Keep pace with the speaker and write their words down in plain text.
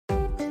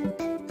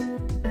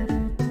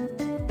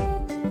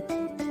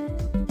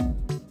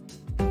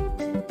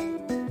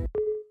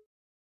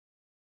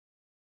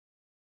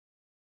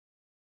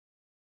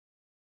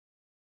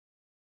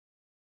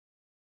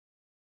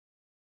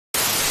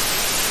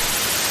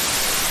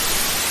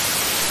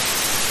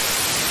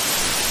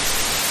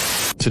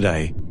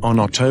Today, on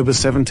October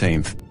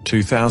 17,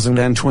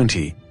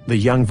 2020, the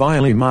young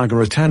Violy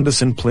Margaret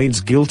Anderson pleads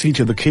guilty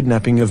to the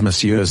kidnapping of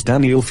Messieurs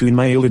Daniel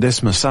Fuenmayor,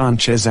 Ledesma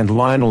Sanchez and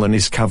Lionel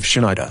Aniskov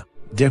Schneider,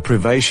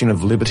 deprivation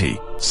of liberty,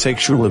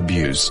 sexual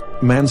abuse,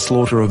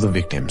 manslaughter of the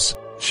victims.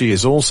 She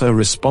is also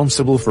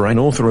responsible for and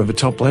author of a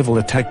top-level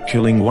attack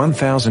killing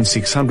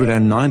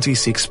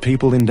 1,696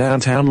 people in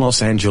downtown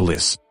Los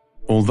Angeles.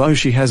 Although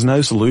she has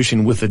no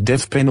solution with the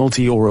death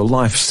penalty or a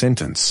life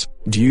sentence,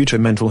 due to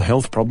mental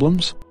health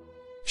problems,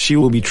 she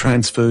will be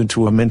transferred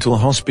to a mental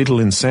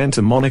hospital in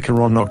Santa Monica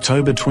on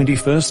October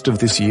 21st of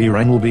this year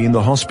and will be in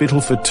the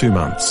hospital for 2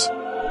 months.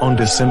 On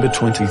December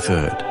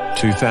 23rd,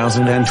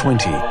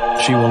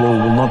 2020, she will or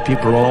will not be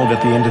paroled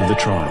at the end of the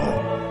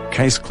trial.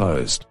 Case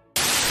closed.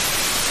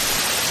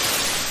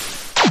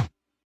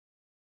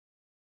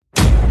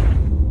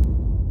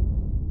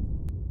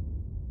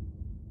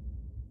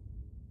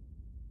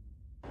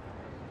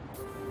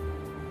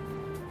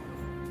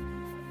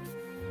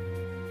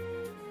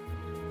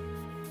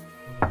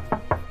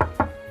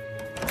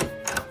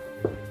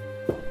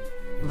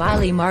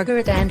 Violy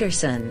Margaret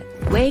Anderson,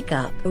 wake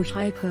up. Oh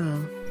hi Pearl,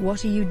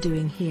 what are you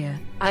doing here?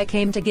 I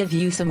came to give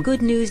you some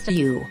good news to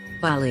you,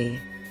 Violy.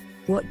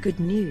 What good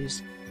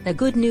news? The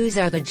good news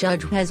are the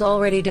judge has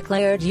already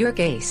declared your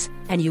case,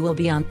 and you will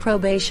be on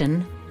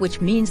probation,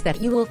 which means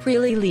that you will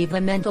freely leave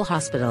the mental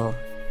hospital.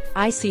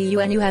 I see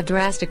you and you have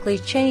drastically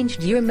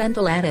changed your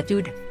mental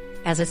attitude.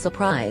 As a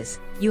surprise,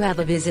 you have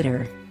a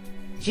visitor.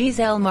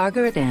 Giselle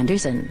Margaret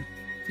Anderson.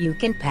 You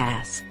can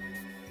pass.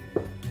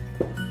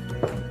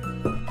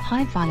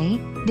 Hi Violy,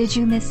 did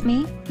you miss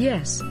me?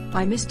 Yes,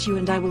 I missed you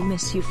and I will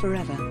miss you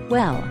forever.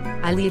 Well,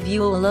 I leave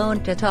you alone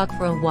to talk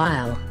for a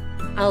while.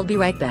 I'll be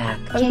right back.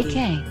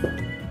 KK.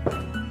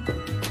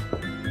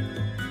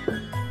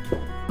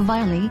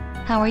 Violy,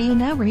 how are you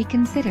now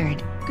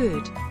reconsidered?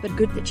 Good, but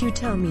good that you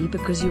tell me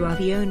because you are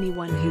the only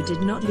one who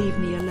did not leave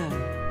me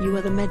alone. You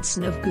are the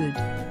medicine of good.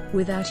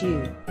 Without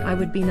you, I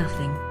would be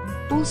nothing.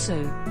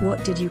 Also,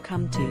 what did you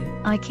come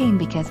to? I came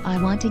because I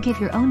want to give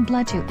your own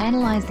blood to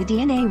analyze the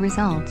DNA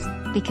results.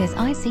 Because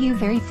I see you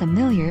very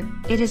familiar,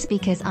 it is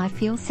because I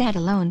feel sad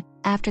alone,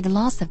 after the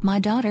loss of my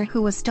daughter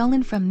who was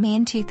stolen from me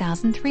in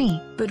 2003.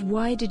 But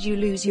why did you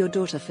lose your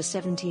daughter for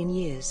 17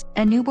 years?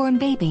 A newborn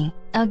baby,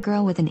 a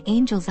girl with an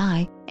angel's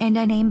eye, and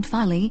I named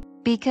Violy,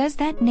 because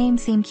that name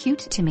seemed cute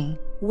to me.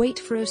 Wait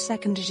for a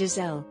second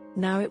Giselle,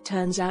 now it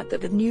turns out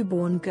that the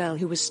newborn girl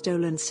who was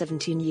stolen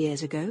 17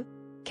 years ago?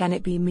 Can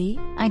it be me?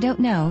 I don't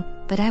know,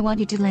 but I want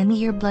you to lend me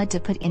your blood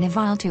to put in a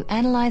vial to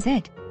analyze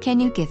it.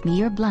 Can you give me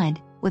your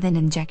blood, with an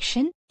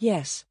injection?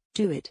 Yes,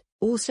 do it.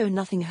 Also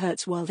nothing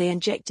hurts while they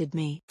injected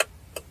me.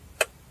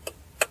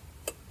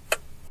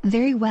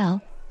 Very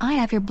well, I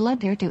have your blood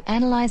there to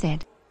analyze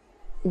it.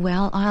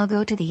 Well, I'll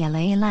go to the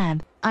LA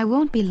lab, I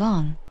won't be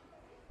long.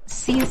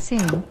 See you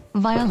soon,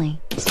 Violy.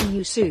 See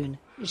you soon,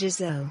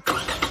 Giselle.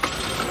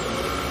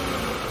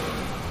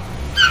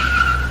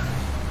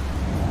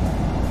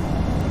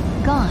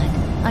 God,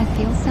 I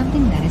feel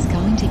something that is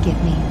going to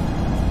get me.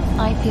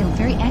 I feel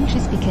very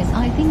anxious because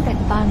I think that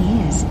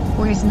Violy is,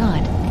 or is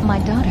not, my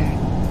daughter.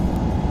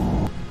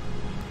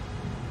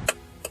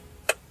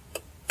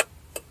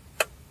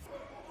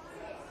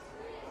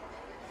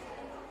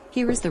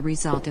 Here is the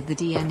result of the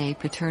DNA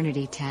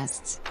paternity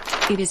tests.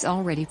 It is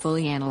already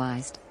fully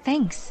analyzed.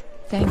 Thanks.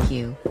 Thank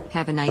you.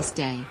 Have a nice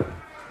day.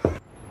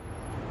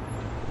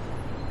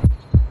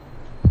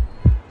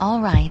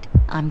 Alright,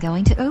 I'm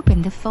going to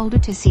open the folder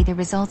to see the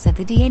results of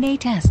the DNA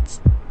tests.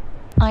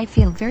 I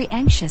feel very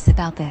anxious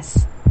about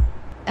this.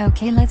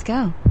 Okay, let's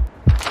go.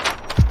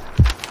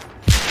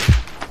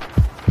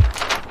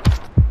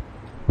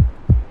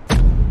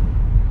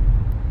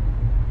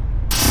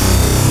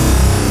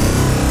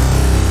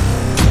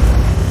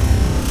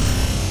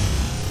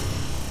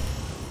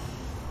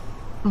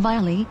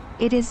 Violy,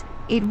 it is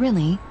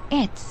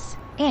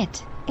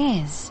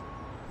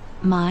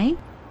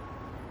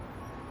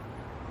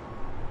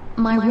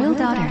my real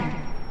daughter.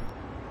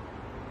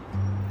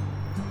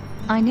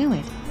 I knew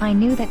it. I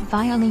knew that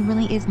Violy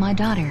really is my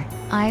daughter.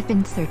 I've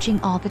been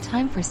searching all the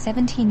time for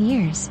 17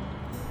 years.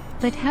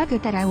 But how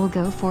good that I will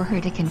go for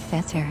her to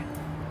confess her.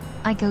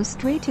 I go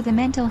straight to the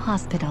mental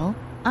hospital.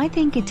 I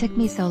think it took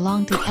me so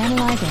long to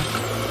analyze it.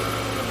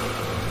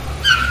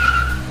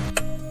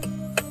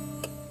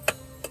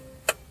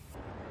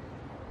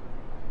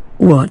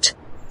 What?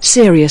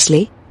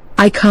 Seriously?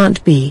 I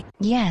can't be.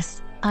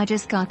 Yes, I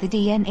just got the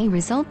DNA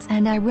results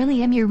and I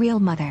really am your real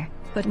mother.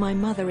 But my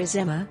mother is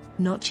Emma,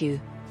 not you.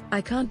 I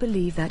can't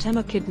believe that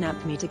Emma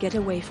kidnapped me to get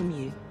away from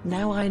you.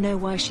 Now I know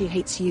why she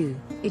hates you.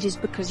 It is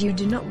because you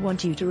do not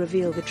want you to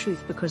reveal the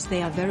truth because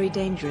they are very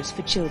dangerous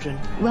for children.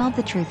 Well,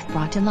 the truth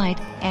brought to light,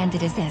 and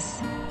it is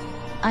this.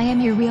 I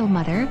am your real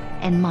mother,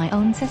 and my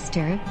own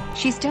sister.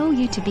 She stole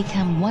you to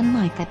become one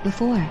like that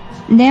before.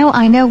 Now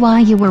I know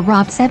why you were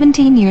robbed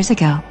 17 years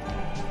ago.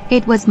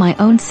 It was my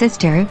own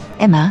sister,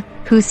 Emma,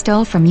 who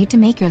stole from you to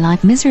make your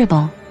life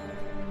miserable.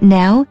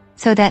 Now,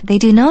 so that they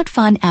do not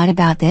find out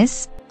about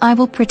this, I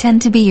will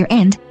pretend to be your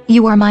aunt.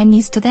 You are my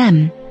niece to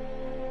them.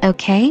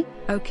 Okay?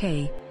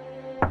 Okay.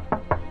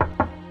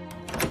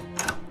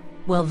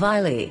 Well,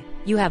 Violy,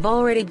 you have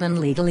already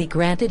been legally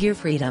granted your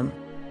freedom.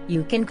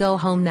 You can go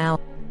home now.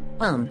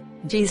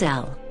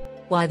 Giselle.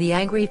 Why the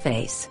angry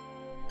face?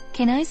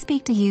 Can I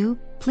speak to you,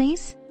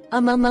 please? I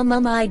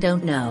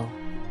don't know.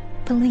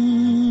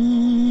 Please?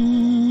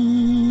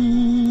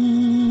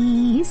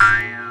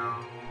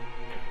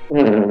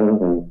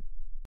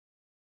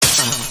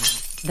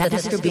 That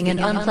disturbing and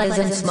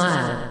unpleasant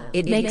smile.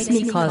 It makes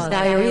me cause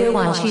diarrhea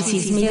while she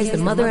sees me as the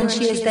mother and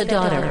she is the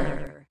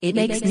daughter. It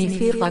makes me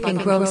feel fucking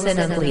gross and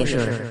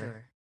unleisure.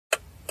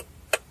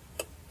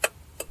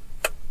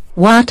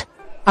 What?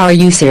 Are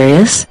you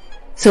serious?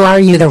 So are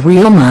you the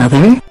real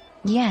mother?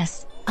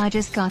 Yes, I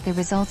just got the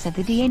results of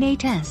the DNA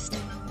test.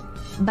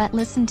 But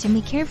listen to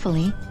me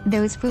carefully,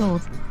 those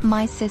fools,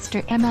 my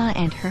sister Emma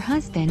and her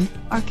husband,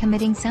 are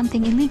committing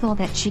something illegal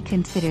that she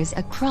considers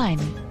a crime.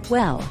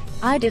 Well,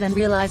 I didn't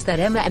realize that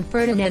Emma and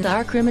Ferdinand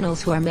are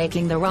criminals who are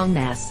making the wrong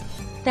mess.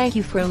 Thank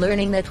you for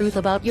learning the truth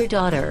about your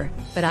daughter,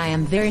 but I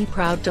am very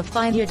proud to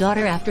find your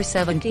daughter after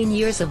 17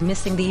 years of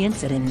missing the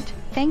incident.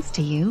 Thanks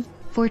to you,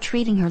 for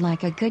treating her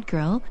like a good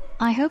girl.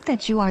 I hope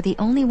that you are the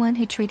only one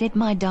who treated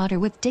my daughter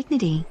with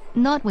dignity,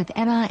 not with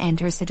Emma and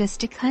her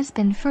sadistic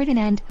husband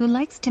Ferdinand, who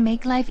likes to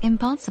make life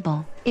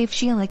impossible. If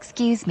she'll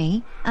excuse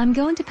me, I'm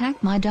going to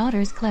pack my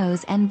daughter's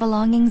clothes and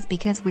belongings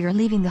because we're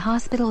leaving the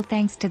hospital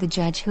thanks to the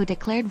judge who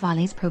declared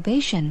Violy's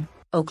probation.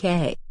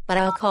 Okay, but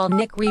I'll call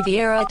Nick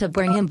Riviera to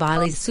bring him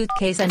Violy's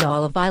suitcase and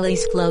all of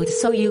Violy's clothes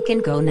so you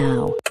can go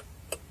now.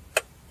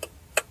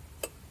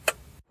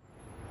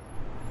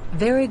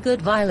 Very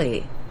good,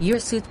 Violy. Your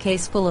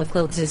suitcase full of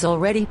clothes is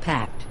already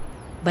packed.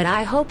 But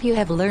I hope you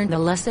have learned a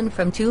lesson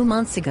from 2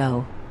 months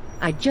ago.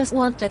 I just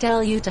want to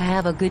tell you to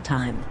have a good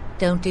time.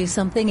 Don't do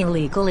something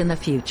illegal in the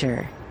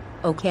future.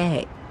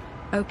 Okay?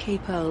 Okay,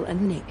 Pearl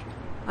and Nick.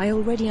 I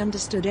already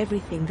understood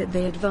everything that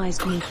they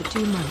advised me for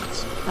 2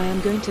 months. I am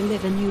going to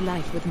live a new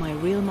life with my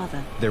real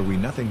mother. There we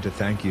nothing to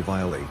thank you,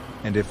 Violy,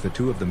 and if the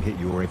two of them hit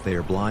you or if they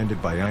are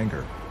blinded by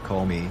anger,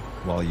 call me,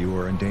 while you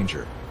are in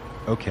danger.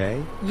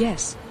 Okay?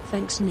 Yes,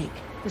 thanks Nick,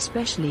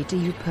 especially to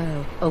you,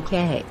 Pearl.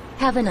 Okay,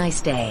 have a nice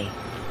day.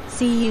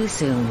 See you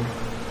soon.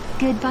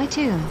 Goodbye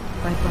too.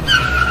 Bye-bye.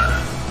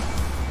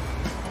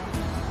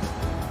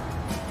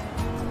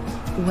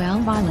 Well,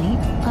 Violy,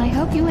 I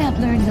hope you have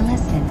learned the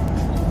lesson.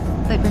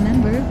 But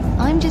remember,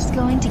 I'm just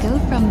going to go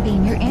from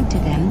being your aunt to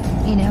them,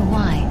 you know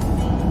why?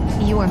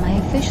 You are my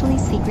officially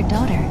secret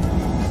daughter.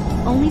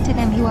 Only to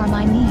them you are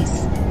my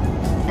niece.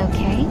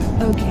 Okay?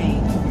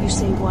 Okay, you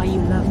say why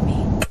you love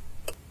me.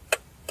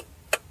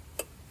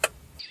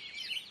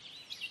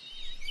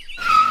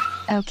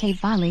 Okay,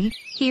 Violy,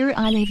 here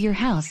I leave your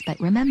house, but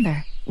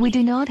remember, we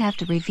do not have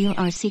to reveal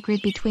our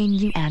secret between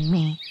you and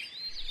me.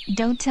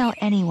 Don't tell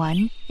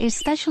anyone,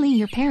 especially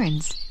your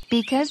parents,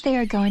 because they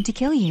are going to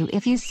kill you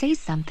if you say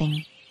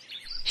something.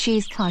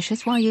 She's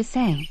cautious while you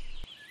say.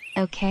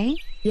 Okay?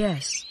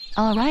 Yes.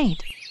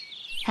 Alright.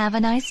 Have a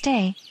nice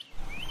day.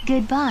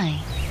 Goodbye.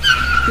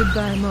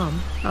 Goodbye,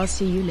 Mom. I'll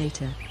see you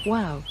later.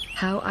 Wow,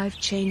 how I've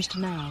changed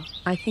now.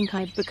 I think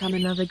I've become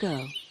another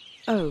girl.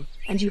 Oh,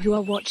 and you who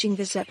are watching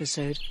this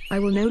episode, I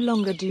will no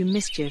longer do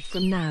mischief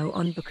from now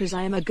on because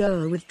I am a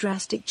girl with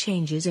drastic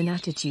changes in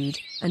attitude,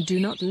 and do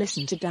not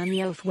listen to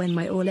Danielle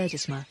Fuenmayor or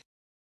Ledesma.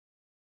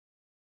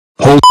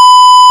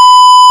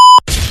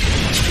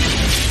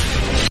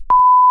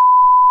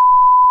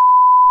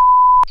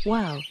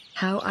 Wow,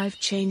 how I've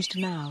changed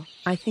now.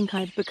 I think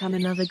I've become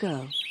another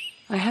girl.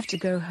 I have to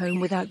go home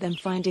without them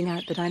finding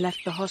out that I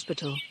left the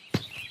hospital.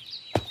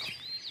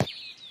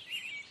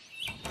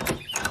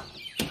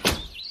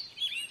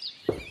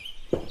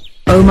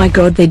 Oh my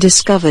god, they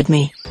discovered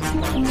me.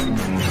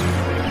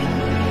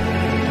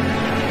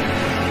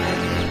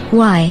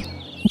 Why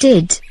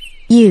did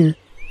you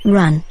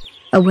run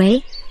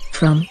away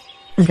from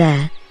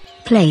their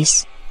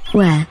place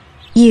where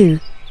you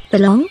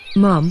belong?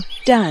 Mom,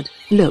 Dad,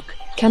 look,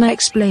 can I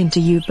explain to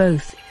you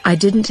both? I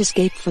didn't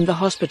escape from the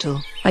hospital.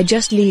 I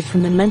just leave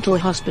from the mental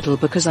hospital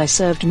because I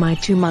served my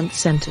 2-month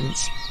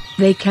sentence.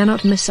 They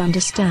cannot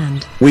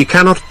misunderstand. We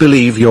cannot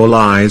believe your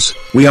lies.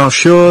 We are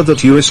sure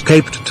that you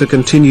escaped to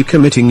continue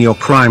committing your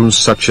crimes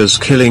such as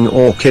killing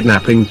or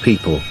kidnapping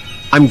people.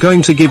 I'm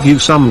going to give you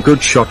some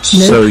good shots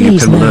so you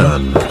can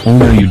learn. Oh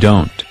no you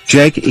don't.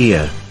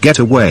 Jakir, get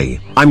away.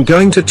 I'm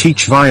going to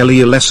teach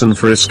Violy a lesson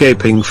for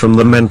escaping from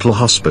the mental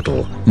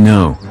hospital.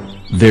 No.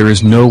 There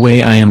is no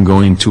way I am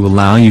going to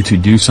allow you to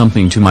do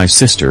something to my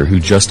sister who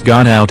just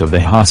got out of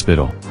the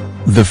hospital.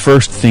 The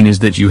first thing is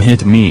that you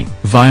hit me.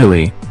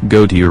 Violy,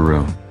 go to your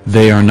room.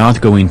 They are not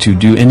going to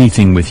do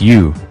anything with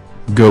you.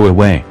 Go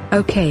away.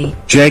 Okay.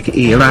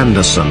 Jakir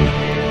Anderson.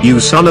 You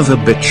son of a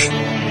bitch.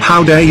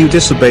 How dare you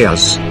disobey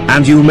us,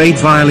 and you made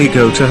Violy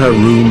go to her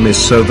room is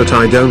so that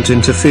I don't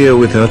interfere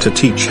with her to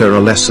teach her a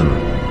lesson.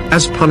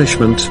 As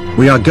punishment,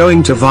 we are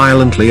going to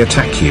violently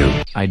attack you.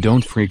 I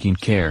don't freaking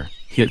care.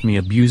 Hit me,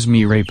 abuse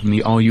me, rape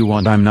me, all you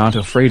want. I'm not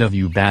afraid of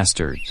you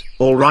bastards.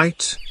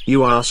 Alright,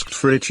 you asked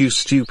for it, you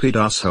stupid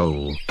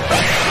asshole.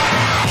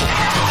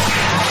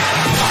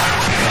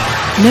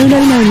 No,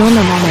 no, no, no,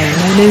 no, no, no,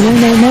 no, no,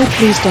 no, no,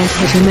 please don't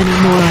hit him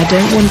anymore. I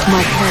don't want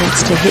my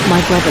parents to hit my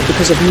brother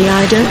because of me.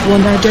 I don't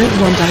want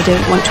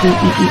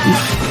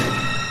to.